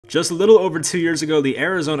Just a little over 2 years ago, the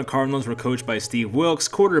Arizona Cardinals were coached by Steve Wilks,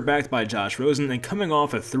 quarterbacked by Josh Rosen, and coming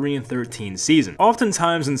off a 3-13 season.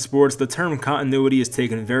 Oftentimes in sports, the term continuity is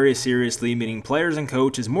taken very seriously, meaning players and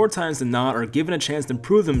coaches more times than not are given a chance to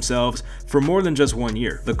prove themselves for more than just 1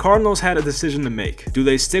 year. The Cardinals had a decision to make. Do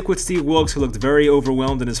they stick with Steve Wilks, who looked very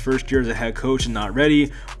overwhelmed in his first year as a head coach and not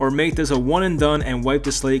ready, or make this a one and done and wipe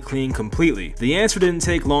the slate clean completely? The answer didn't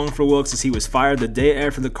take long for Wilks, as he was fired the day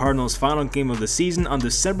after the Cardinals' final game of the season on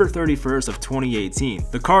December 31st of 2018.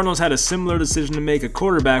 The Cardinals had a similar decision to make at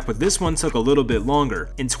quarterback, but this one took a little bit longer.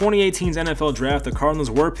 In 2018's NFL draft, the Cardinals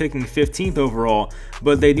were picking 15th overall,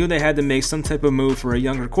 but they knew they had to make some type of move for a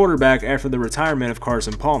younger quarterback after the retirement of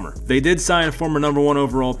Carson Palmer. They did sign former #1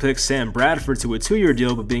 overall pick Sam Bradford to a 2-year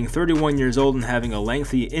deal, but being 31 years old and having a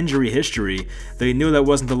lengthy injury history, they knew that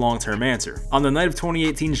wasn't the long-term answer. On the night of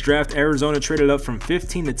 2018's draft, Arizona traded up from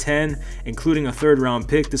 15 to 10, including a 3rd-round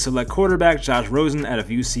pick, to select quarterback Josh Rosen out of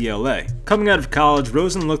UCLA. Coming out of college,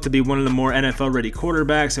 Rosen looked to be one of the more NFL-ready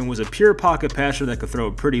quarterbacks and was a pure pocket passer that could throw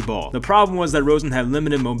a pretty ball. The problem was that Rosen had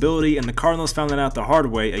limited mobility, and the Cardinals found that out the hard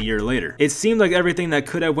way a year later. It seemed like everything that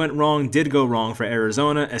could have went wrong did go wrong for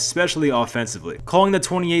Arizona, especially offensively. Calling the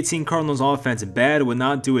 2018 Cardinals offense bad would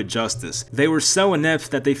not do it justice. They were so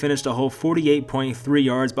inept that they finished a whole 48.3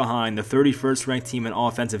 yards behind the 31st ranked team in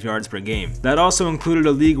offensive yards per game. That also included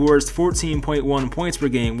a league worst 14.1 points per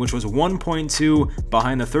game, which was 1.2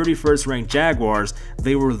 behind the 31st ranked Jaguars.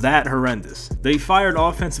 They were that horrendous. They fired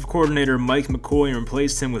offensive coordinator Mike McCoy and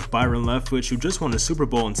replaced him with Byron Leftwich, who just won a Super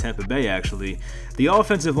Bowl in Tampa Bay actually. The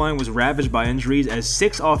offensive line was ravaged by injuries, as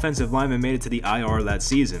 6 offensive linemen made it to the IR that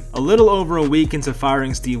season. A little over a week into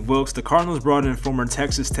firing Steve Wilks, the Cardinals brought in former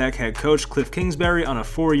Texas Tech head coach Cliff Kingsbury on a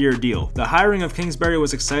 4-year deal. The hiring of Kingsbury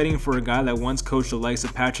was exciting for a guy that once coached the likes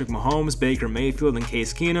of Patrick Mahomes, Baker Mayfield, and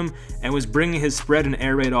Case Keenum, and was bringing his spread and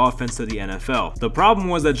air raid offense to the NFL. The problem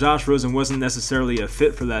was that Josh Rosen wasn't necessarily a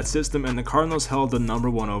fit for that system, and the Cardinals held the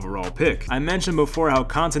 #1 overall pick. I mentioned before how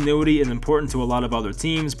continuity is important to a lot of other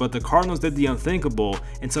teams, but the Cardinals did the unthinkable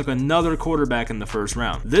and took another quarterback in the 1st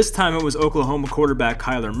round. This time it was Oklahoma quarterback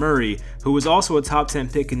Kyler Murray, who was also a top 10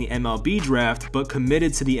 pick in the MLB draft, but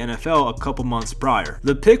committed to the NFL a couple months prior.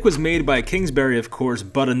 The pick was made by Kingsbury, of course,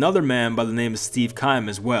 but another man by the name of Steve Keim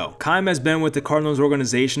as well. Keim has been with the Cardinals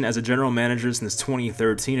organization as a general manager since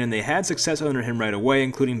 2013, and they had success under him right away,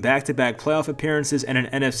 including back-to-back playoff appearances and an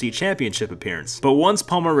NFC championship appearance. But once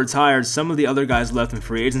Palmer retired, some of the other guys left in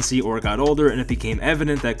free agency or got older, and it became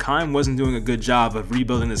evident that Keim wasn't doing a good job of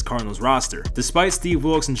rebuilding this Cardinals roster. Despite Steve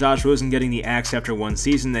Wilks and Josh Rosen getting the axe after 1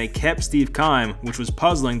 season, they kept Steve Keim, which was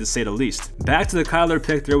puzzling to say the least. Back to the Kyler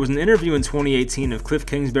pick, there was an interview in 2018 of Cliff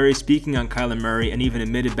Kingsbury speaking on Kyler Murray, and even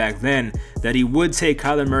admitted back then that he would take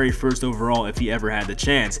Kyler Murray 1st overall if he ever had the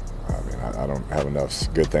chance. I don't have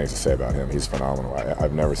enough good things to say about him. He's phenomenal.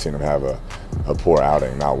 I've never seen him have a poor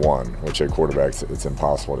outing, not one, which at quarterbacks it's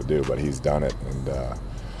impossible to do, but he's done it. And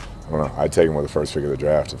I don't know, I'd take him with the 1st pick of the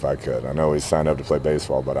draft if I could. I know he's signed up to play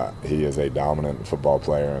baseball, but he is a dominant football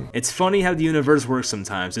player. It's funny how the universe works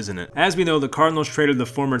sometimes, isn't it? As we know, the Cardinals traded the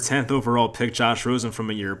former 10th overall pick Josh Rosen from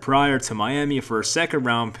a year prior to Miami for a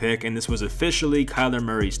 2nd-round pick, and this was officially Kyler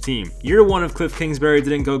Murray's team. Year 1 of Cliff Kingsbury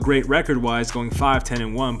didn't go great record-wise, going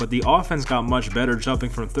 5-10-1, but the offense got much better, jumping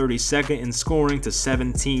from 32nd in scoring to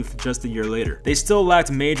 17th just a year later. They still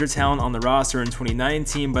lacked major talent on the roster in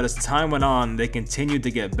 2019, but as time went on, they continued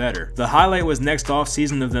to get better. The highlight was next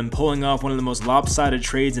offseason of them pulling off one of the most lopsided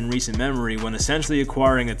trades in recent memory, when essentially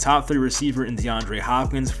acquiring a top 3 receiver in DeAndre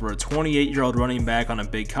Hopkins for a 28-year-old running back on a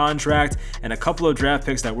big contract and a couple of draft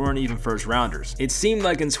picks that weren't even 1st-rounders. It seemed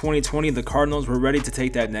like in 2020 the Cardinals were ready to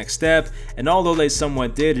take that next step, and although they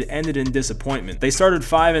somewhat did, it ended in disappointment. They started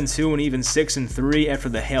 5-2 and even 6-3 after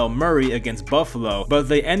the Hail Murray against Buffalo, but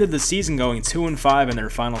they ended the season going 2-5 in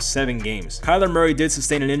their final 7 games. Kyler Murray did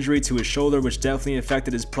sustain an injury to his shoulder, which definitely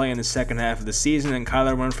affected his play in the 2nd half of the season, and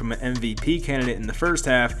Kyler went from an MVP candidate in the 1st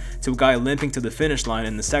half to a guy limping to the finish line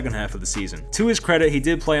in the 2nd half of the season. To his credit, he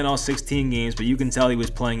did play in all 16 games, but you can tell he was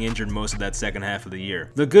playing injured most of that 2nd half of the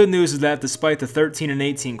year. The good news is that despite the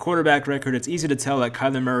 13-18 quarterback record, it's easy to tell that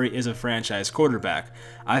Kyler Murray is a franchise quarterback.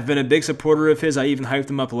 I've been a big supporter of his. I even hyped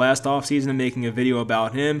him up last offseason making a video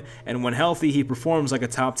about him, and when healthy, he performs like a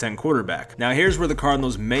top 10 quarterback. Now here's where the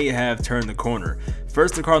Cardinals may have turned the corner.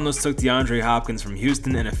 First, the Cardinals took DeAndre Hopkins from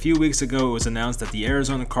Houston in a few weeks ago it was announced that the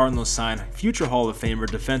Arizona Cardinals signed future Hall of Famer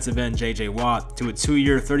defensive end J.J. Watt to a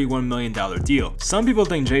 2-year, $31 million deal. Some people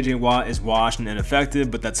think J.J. Watt is washed and ineffective,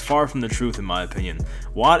 but that's far from the truth in my opinion.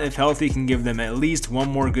 Watt, if healthy, can give them at least one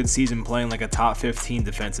more good season playing like a top 15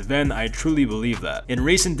 defensive end. I truly believe that. In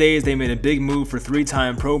recent days, they made a big move for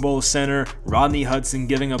 3-time Pro Bowl center Rodney Hudson,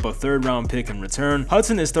 giving up a 3rd-round pick in return.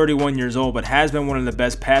 Hudson is 31 years old, but has been one of the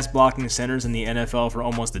best pass-blocking centers in the NFL for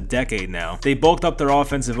almost a decade now. They bulked up their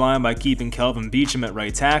offensive line by keeping Kelvin Beachum at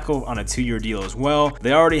right tackle on a 2-year deal as well.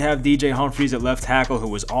 They already have DJ Humphries at left tackle, who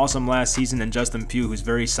was awesome last season, and Justin Pugh, who's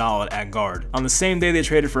very solid at guard. On the same day they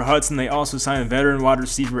traded for Hudson, they also signed veteran wide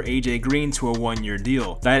receiver AJ Green to a 1-year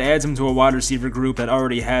deal. That adds him to a wide receiver group that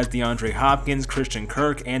already has DeAndre Hopkins, Christian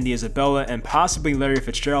Kirk, Andy Isabella, and possibly Larry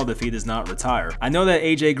Fitzgerald if he does not retire. I know that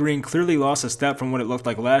AJ Green clearly lost a step from what it looked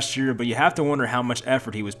like last year, but you have to wonder how much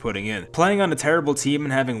effort he was putting in. Playing on a terrible team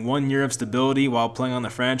and having 1 year of stability while playing on the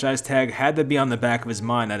franchise tag had to be on the back of his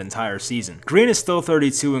mind that entire season. Green is still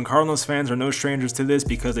 32, and Cardinals fans are no strangers to this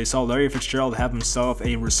because they saw Larry Fitzgerald have himself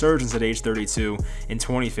a resurgence at age 32 in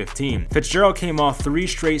 2015. Fitzgerald came off 3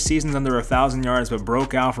 straight seasons under 1,000 yards but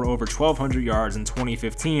broke out for over 1,200 yards in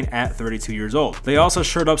 2015 at 32 years old. They also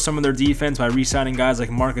shored up some of their defense by re-signing guys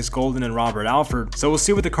like Marcus Golden and Robert Alford, so we'll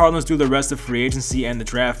see what the Cardinals do the rest of free agency and the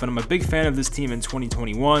draft, but I'm a big fan of this team in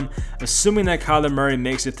 2021, assuming that Kyler Murray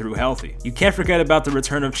makes it through healthy. You can't forget about the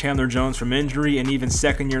return of Chandler Jones from injury and even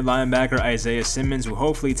 2nd-year linebacker Isaiah Simmons, who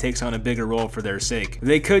hopefully takes on a bigger role for their sake.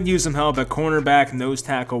 They could use some help at cornerback, nose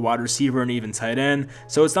tackle, wide receiver, and even tight end,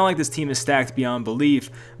 so it's not like this team is stacked beyond belief,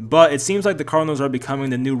 but it seems like the Cardinals are becoming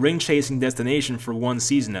the new ring-chasing destination for one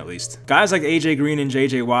season at least. Guys like AJ Green and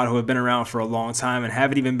JJ Watt, who have been around for a long time and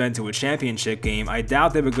haven't even been to a championship game, I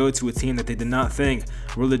doubt they would go to a team that they did not think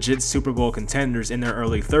were legit Super Bowl contenders in their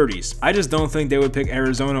early 30s. I just don't think they would pick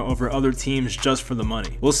Arizona over other teams just for the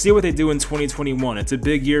money. We'll see what they do in 2021. It's a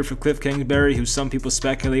big year for Cliff Kingsbury, who some people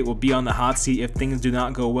speculate will be on the hot seat if things do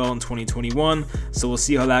not go well in 2021, so we'll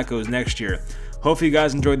see how that goes next year. Hopefully you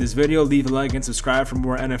guys enjoyed this video. Leave a like and subscribe for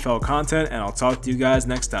more NFL content, and I'll talk to you guys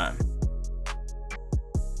next time.